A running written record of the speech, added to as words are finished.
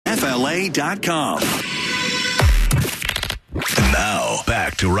fcotd.com. And now,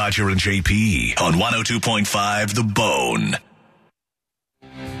 back to Roger and JP on 102.5 The Bone.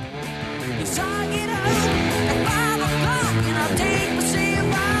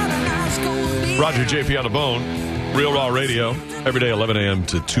 Roger, JP on The Bone, Real Raw Radio, every day 11 a.m.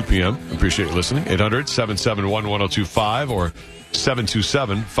 to 2 p.m. Appreciate you listening. 800-771-1025 or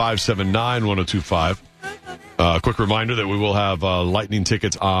 727-579-1025. Quick reminder that we will have Lightning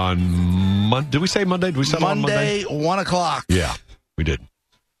tickets on Monday. Did we say Monday? Did we settle on Monday? 1 o'clock. Yeah, we did.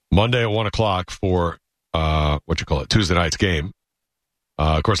 Monday at 1 o'clock for, Tuesday night's game.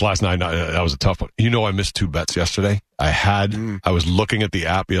 Of course, last night, that was a tough one. You know, I missed 2 bets yesterday. I was looking at the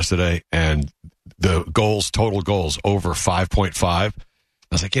app yesterday, and the total goals, over 5.5. I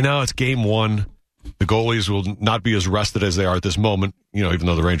was like, it's game 1. The goalies will not be as rested as they are at this moment, even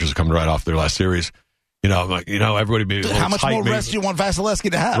though the Rangers are coming right off their last series. I'm like, everybody be how much more rest do you want Vasilevsky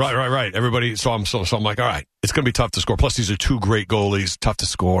to have? Right. Everybody, so I'm like, all right, it's going to be tough to score. Plus, these are 2 great goalies, tough to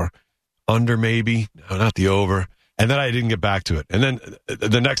score. Under maybe, no, not the over. And then I didn't get back to it. And then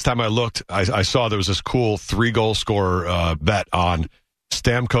the next time I looked, I saw there was this cool 3-goal scorer bet on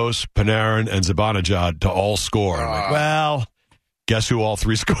Stamkos, Panarin, and Zibanejad to all score. I'm like, well, guess who all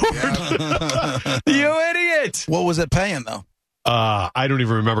 3 scored? You idiot! What was it paying, though? I don't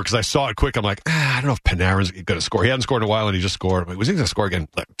even remember because I saw it quick. I'm like, I don't know if Panarin's going to score. He hadn't scored in a while, and he just scored. I'm like, was he going to score again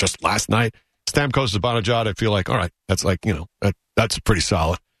just last night? Stamkos, Zibanejad, I feel like, all right, that's like, that's pretty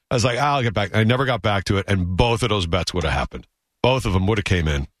solid. I was like, I'll get back. I never got back to it, and both of those bets would have happened. Both of them would have came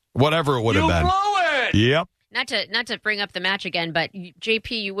in. Whatever it would have been. You blew it! Yep. Not to bring up the match again, but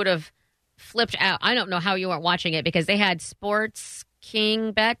JP, you would have flipped out. I don't know how you weren't watching it because they had Sports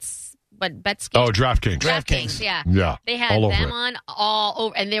King bets, but bets. Oh, DraftKings. DraftKings, yeah. Yeah. They had them on all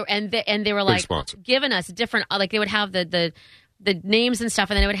over, and they were like giving us different. Like they would have the names and stuff,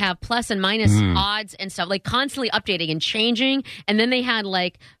 and then it would have plus and minus odds and stuff, like constantly updating and changing. And then they had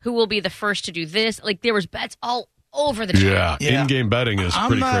like who will be the first to do this. Like there was bets all over the channel. Yeah. In-game betting is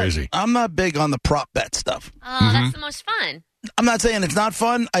pretty crazy. I'm not big on the prop bet stuff. Oh, that's the most fun. I'm not saying it's not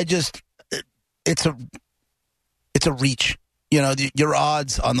fun. It's a reach. Your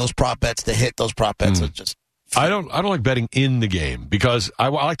odds on those prop bets to hit those prop bets are just. I don't like betting in the game because I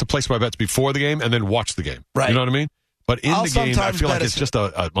like to place my bets before the game and then watch the game. Right. You know what I mean? But in the game, I feel like it's just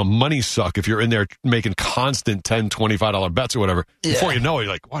a money suck if you're in there making constant $10, $25 bets or whatever. Yeah. Before you know it,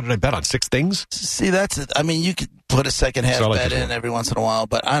 you're like, what, did I bet on 6 things? See, that's it. I mean, you could put a second half bet in every once in a while,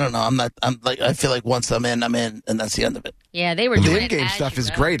 but I don't know. I feel like once I'm in, and that's the end of it. Yeah, they were doing the in-game stuff is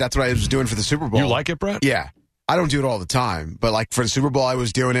great. That's what I was doing for the Super Bowl. You like it, Brett? Yeah. I don't do it all the time, but like for the Super Bowl, I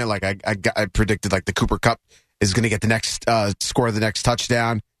was doing it. Like I predicted like the Cooper Cup is going to get the next score of the next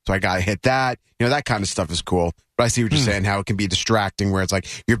touchdown. So I got to hit that. That kind of stuff is cool. But I see what you're saying, how it can be distracting where it's like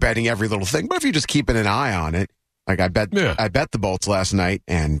you're betting every little thing. But if you're just keeping an eye on it, like I bet the Bolts last night,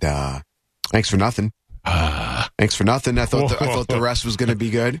 and thanks for nothing. Thanks for nothing. I thought the rest was going to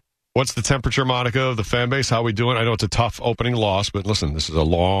be good. What's the temperature, Monica, of the fan base? How we doing? I know it's a tough opening loss, but listen, this is a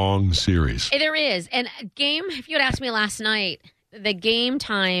long series. There is. And game, if you had asked me last night, the game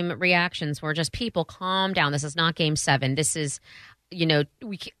time reactions were just people calm down. This is not game 7. This is...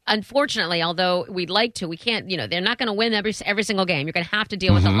 unfortunately, although we'd like to, we can't, they're not going to win every single game. You're going to have to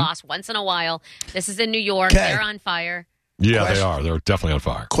deal with a loss once in a while. This is in New York. Okay. They're on fire. Yeah, they are. They're definitely on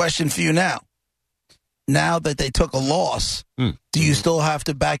fire. Question for you now. Now that they took a loss, do you still have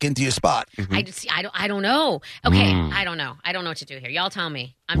to back into your spot? I don't know. Okay, I don't know. I don't know what to do here. Y'all tell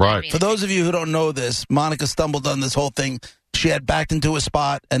me. For those of you who don't know this, Monica stumbled on this whole thing. She had backed into a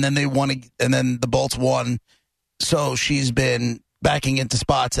spot, and then they won, and then the Bolts won. So she's been backing into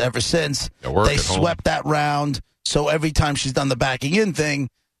spots ever since. They swept that round, so every time she's done the backing in thing,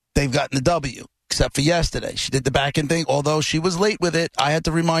 they've gotten the W, except for yesterday. She did the backing thing, although she was late with it. I had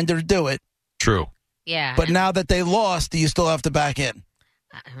to remind her to do it. True. Yeah. But now that they lost, do you still have to back in?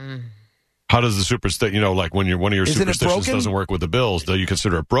 How does the superstition, like when one of your superstitions doesn't work with the Bills, do you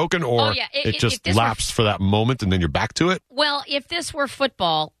consider it broken or it just lapsed for that moment and then you're back to it? Well, if this were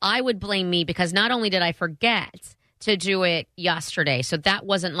football, I would blame me because not only did I forget to do it yesterday, so that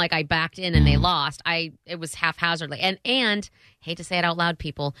wasn't like I backed in and they lost. It was haphazardly, and hate to say it out loud,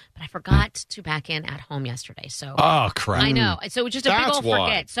 people, but I forgot to back in at home yesterday. So crap! I know, so it was just a big old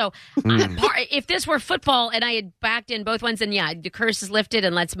forget. So if this were football and I had backed in both ones, then the curse is lifted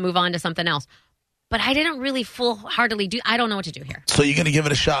and let's move on to something else. But I didn't really full-heartedly do. I don't know what to do here. So you're going to give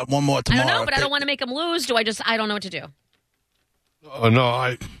it a shot one more tomorrow? I don't know, but I don't want to make them lose. I don't know what to do.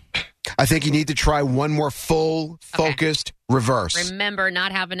 No, I I think you need to try one more full, focused reverse. Remember,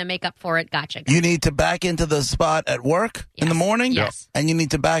 not having to make up for it. Gotcha. You need to back into the spot at work in the morning. Yes. And you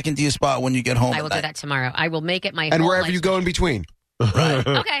need to back into your spot when you get home. I will do that tomorrow. I will make it my And whole wherever life you go in between. Right.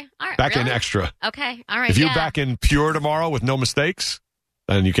 Okay. All right. Back in Really? extra. Okay. All right. If you back in pure tomorrow with no mistakes,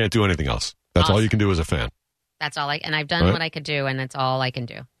 then you can't do anything else. That's all you can do as a fan. That's all and I've done what I could do, and that's all I can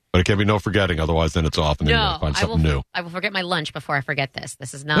do. But it can't be no forgetting, otherwise then it's off and then you got to find something new. I will forget my lunch before I forget this.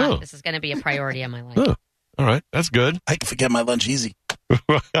 This is not. This is going to be a priority in my life. Oh. All right. That's good. I can forget my lunch easy. You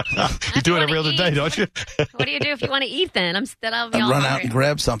do it every other day, don't you? What do you do if you want to eat then? I'll be I'd all run hungry. out and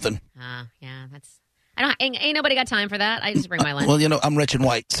grab something. Yeah, that's. Ain't nobody got time for that. I just bring my lunch. Well, I'm rich and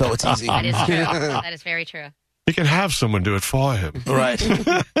white, so it's easy. That is true. That is very true. He can have someone do it for him. Right.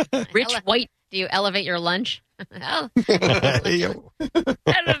 Rich white. Do you elevate your lunch? Elevate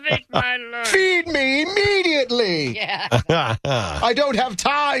my lunch. Feed me immediately. Yeah. I don't have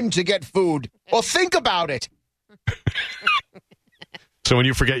time to get food or think about it. So when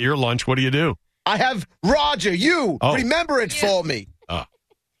you forget your lunch, what do you do? I have Roger, remember it for me.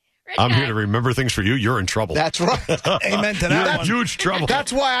 I'm here to remember things for you. You're in trouble. That's right. Amen to You're that in one. huge trouble.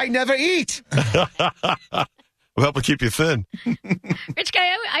 That's why I never eat. We'll help to keep you thin. Rich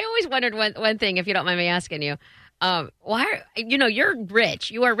guy, I always wondered one thing, if you don't mind me asking you. Why? You're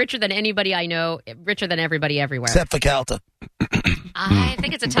rich. You are richer than anybody I know, richer than everybody everywhere. Except for Calta. I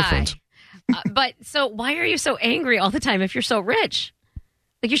think it's a tie. But so why are you so angry all the time if you're so rich?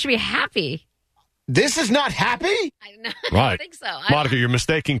 Like, you should be happy. This is not happy? I Right. don't think so. Monica, you're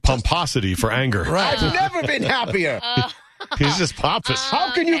mistaking pomposity for anger. Right. I've never been happier. He's just pompous.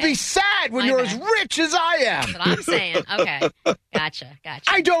 How can you be sad when My you're bad. as rich as I am? That's what I'm saying. Okay. Gotcha.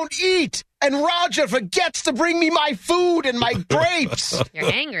 I don't eat, and Roger forgets to bring me my food and my grapes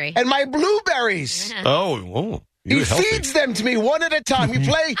You're angry. and my blueberries. Oh, He you're healthy. feeds them to me one at a time. We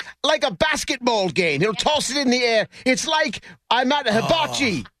play like a basketball game. He'll toss it in the air. It's like I'm at a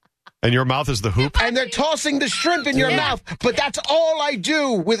hibachi, And your mouth is the hoop? and they're tossing the shrimp in your mouth. But that's all I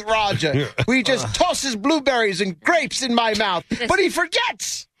do with Roger. We just toss his blueberries and grapes in my mouth. But he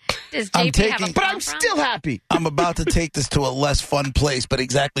forgets. Does I'm JP have a taking- But phone I'm from? still happy. I'm about to take this to a less fun place, but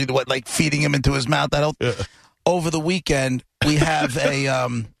exactly what, like feeding him into his mouth. Over the weekend, we have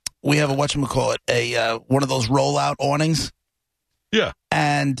whatchamacallit, one of those rollout awnings. Yeah.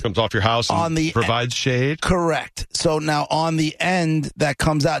 And Comes off your house and provides shade. correct. So now on the end that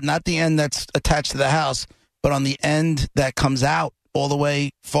comes out, not the end that's attached to the house, but on the end that comes out all the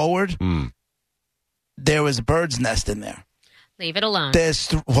way forward, there was a bird's nest in there. Leave it alone.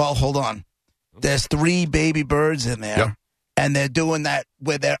 Hold on. There's 3 baby birds in there, Yep. and they're doing that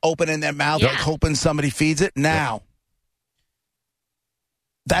where they're opening their mouth, like Yeah. hoping somebody feeds it. Now,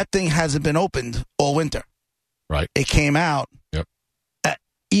 that thing hasn't been opened all winter. Right. It came out. Yep.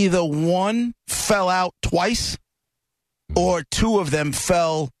 Either one fell out twice, or 2 of them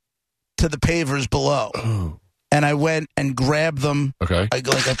fell to the pavers below. And I went and grabbed them. Okay. I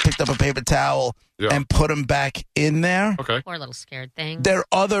picked up a paper towel and put them back in there. Okay. Poor little scared thing. There are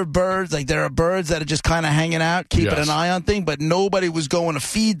other birds, there are birds that are just kind of hanging out, keeping an eye on things, but nobody was going to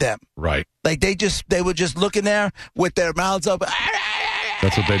feed them. Right. Like they were just looking there with their mouths up.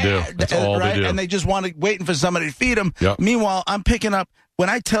 That's what they do. That's all right? they do. And they just waiting for somebody to feed them. Yep. Meanwhile, I'm picking up, when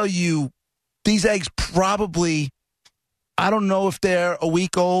I tell you these eggs probably, I don't know if they're a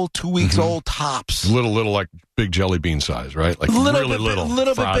week old, 2 weeks old tops. Little like big jelly bean size, right? Like really little. A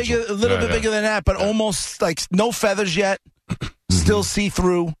little bit fragile. bigger, bigger than that, but almost like no feathers yet. Still see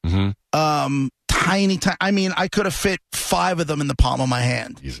through. Tiny. I mean, I could have fit 5 of them in the palm of my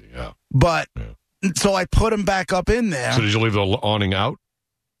hand. Easy, yeah. But so I put them back up in there So did you leave the awning out?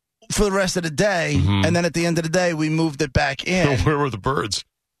 for the rest of the day, and then at the end of the day, we moved it back in Where were the birds?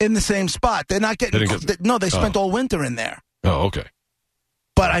 in the same spot. They're not getting. They spent all winter in there. Oh, okay.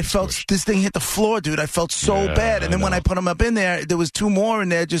 But I felt this thing hit the floor, dude. I felt so Yeah, bad. And then I when know. I put them up in there was 2 more in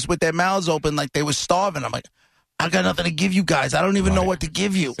there just with their mouths open like they were starving. I'm like, I got nothing to give you guys. I don't even know what to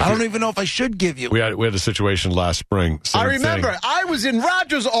give you. I don't even know if I should give you. We had a situation last spring. Same I remember thing. I was in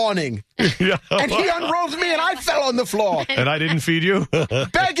Roger's awning, Yeah. and he unrolled me, and I fell on the floor, And I didn't feed you?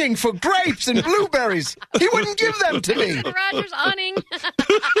 begging for grapes and blueberries. He wouldn't give them to me. Roger's awning.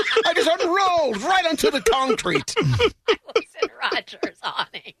 I just unrolled right onto the concrete. was in Roger's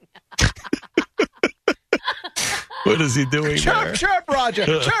awning. What is he doing Chirp, there? chirp, Roger.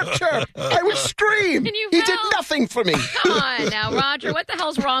 Chirp, chirp. I would scream. And you He did fell. nothing for me. Come on now, Roger. What the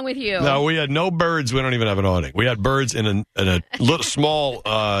hell's wrong with you? No, we had no birds. We don't even have an awning. We had birds in a little small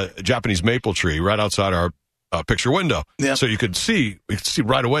Japanese maple tree right outside our picture window. Yep. So we could see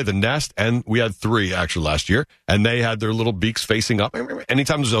right away the nest, and we had 3 actually last year, and they had their little beaks facing up.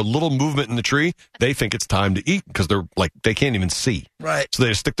 Anytime there's a little movement in the tree, they think it's time to eat because they can't even see. Right. So they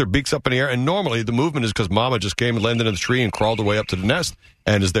just stick their beaks up in the air, and normally the movement is because mama just came and landed in the tree and crawled her way up to the nest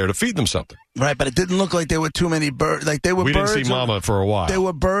and is there to feed them something. Right, but it didn't look like there were too many birds. Like we didn't see mama for a while. There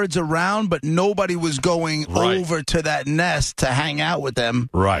were birds around, but nobody was going over to that nest to hang out with them.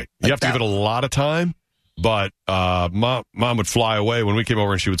 Right. You have to give it a lot of time. But mom would fly away when we came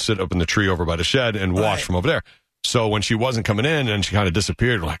over, and she would sit up in the tree over by the shed and watch from over there. So when she wasn't coming in and she kind of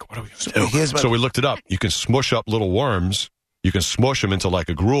disappeared, we're like, what are we going to do? So we looked it up. You can smush up little worms. You can smush them into like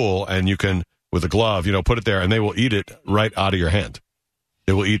a gruel, and you can, with a glove, put it there, and they will eat it right out of your hand.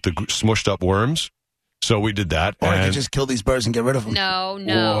 They will eat the smushed up worms. So we did that. Or I could just kill these birds and get rid of them. No.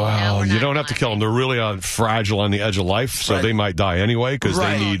 Well, you don't have to kill them. They're really fragile on the edge of life, so they might die anyway because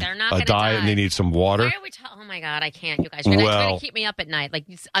they need a diet and they need some water. Why are we oh my God, I can't, you guys. You're going to keep me up at night. Like,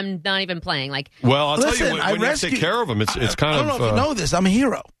 I'm not even playing. Well, I'll tell you, when you take care of them, it's kind of... I don't know if you know this. I'm a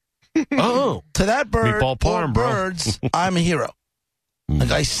hero. Oh. To that bird, Meatball parm, bro. birds, I'm a hero.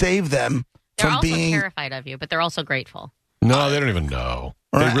 Like, I saved them from being... They're also terrified of you, but they're also grateful. No, they don't even know.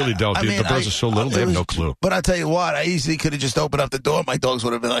 They really don't. The birds are so little, they have no clue. But I'll tell you what, I easily could have just opened up the door. My dogs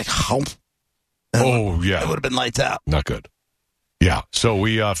would have been like, oh, yeah. It would have been lights out. Not good. Yeah. So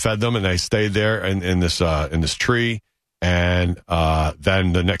we fed them, and they stayed there in this tree. And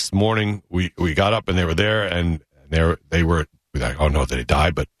then the next morning, we got up, and they were there, and they were like, oh, no, they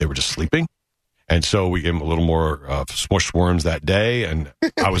died, but they were just sleeping. And so we gave them a little more smushed worms that day, and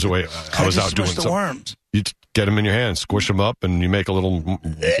I was away. I was out doing the worms. You get them in your hand, squish them up, and you make a little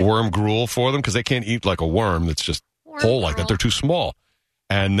worm gruel for them because they can't eat like a worm that's just whole like that. They're too small.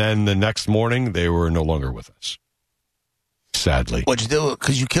 And then the next morning, they were no longer with us. Sadly. What'd you do?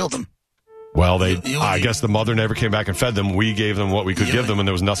 Because you killed them. Well, I guess the mother never came back and fed them. We gave them what we could give them, and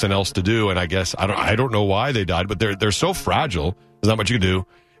there was nothing else to do. And I guess I don't know why they died, but they're so fragile. There's not much you can do.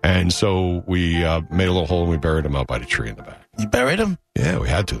 And so we made a little hole and we buried them out by the tree in the back. You buried them? Yeah, we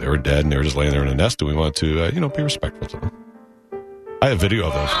had to. They were dead and they were just laying there in a nest, and we wanted to, be respectful to them. I have video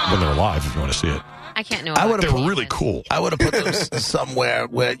of them when they're alive if you want to see it. I can't know. They were really cool. I would have put them somewhere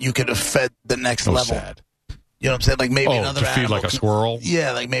where you could have fed the next level. Sad. You know what I'm saying? Like maybe another to animal. feed like a squirrel?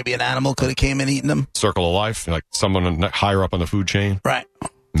 Yeah, like maybe an animal could have came and eaten them. Circle of life, like someone higher up on the food chain. Right.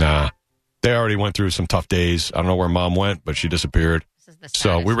 Nah. They already went through some tough days. I don't know where mom went, but she disappeared.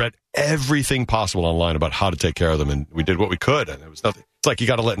 So we read everything possible online about how to take care of them, and we did what we could, and it was nothing. It's like you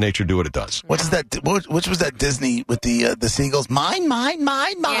got to let nature do what it does. Which was that Disney with the seagulls? Mine. Finding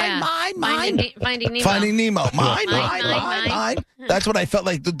Nemo. Finding Nemo. Mine. That's what I felt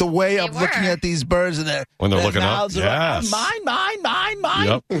like the way of looking at these birds and when they're looking up. Yes. Mine.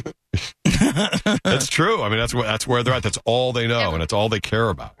 Yep. That's true. I mean, that's where they're at. That's all they know, and it's all they care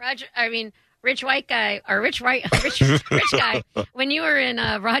about. Roger. I mean. Rich guy, when you were in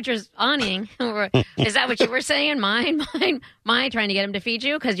Roger's awning, is that what you were saying? Mine, trying to get him to feed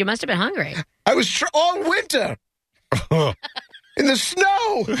you? Because you must have been hungry. I was all winter. In the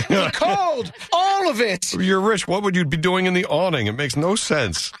snow, in the cold, all of it. You're rich. What would you be doing in the awning? It makes no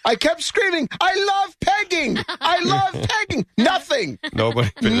sense. I kept screaming, I love pegging. I love pegging. Nothing. Nobody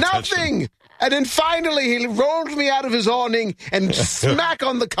paid Nothing. Attention. And then finally, he rolled me out of his awning, and smack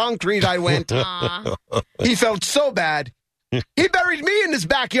on the concrete I went. Aww. He felt so bad. He buried me in his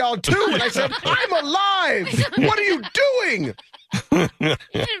backyard, too, and I said, I'm alive. What are you doing? He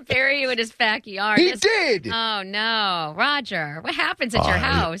didn't bury you in his backyard. He did. Oh, no. Roger, what happens at your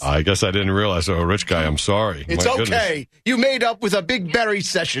house? I guess I didn't realize. Oh, rich guy, I'm sorry. It's My okay. goodness. You made up with a big berry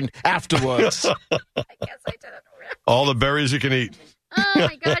session afterwards. I guess I didn't realize. All the berries you can eat. Oh,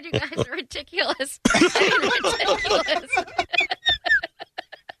 my God, you guys are ridiculous. Ridiculous.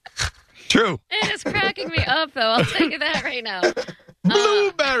 True. It is cracking me up, though. I'll tell you that right now.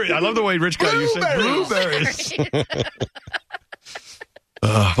 Blueberry. I love the way rich guy you say blueberries.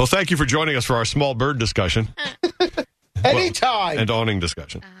 Well, thank you for joining us for our small bird discussion. Anytime. And awning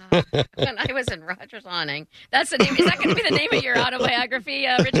discussion. When I was in Roger's awning. That's the name. Is that going to be the name of your autobiography,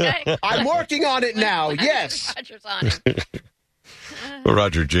 Rich Guy? I'm working on it now, yes. Roger's awning. Well,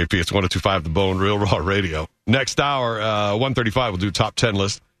 Roger, JP, it's 102.5 The Bone, Real Raw Radio. Next hour, 1:35, we'll do top 10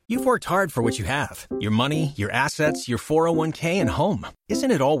 list. You've worked hard for what you have. Your money, your assets, your 401k, and home. Isn't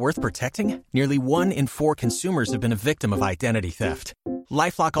it all worth protecting? Nearly 1 in 4 consumers have been a victim of identity theft.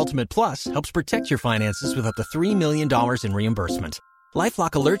 LifeLock Ultimate Plus helps protect your finances with up to $3 million in reimbursement.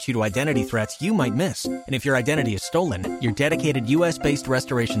 LifeLock alerts you to identity threats you might miss. And if your identity is stolen, your dedicated U.S.-based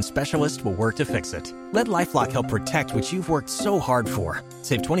restoration specialist will work to fix it. Let LifeLock help protect what you've worked so hard for.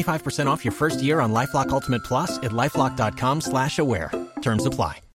 Save 25% off your first year on LifeLock Ultimate Plus at LifeLock.com/aware. Terms apply.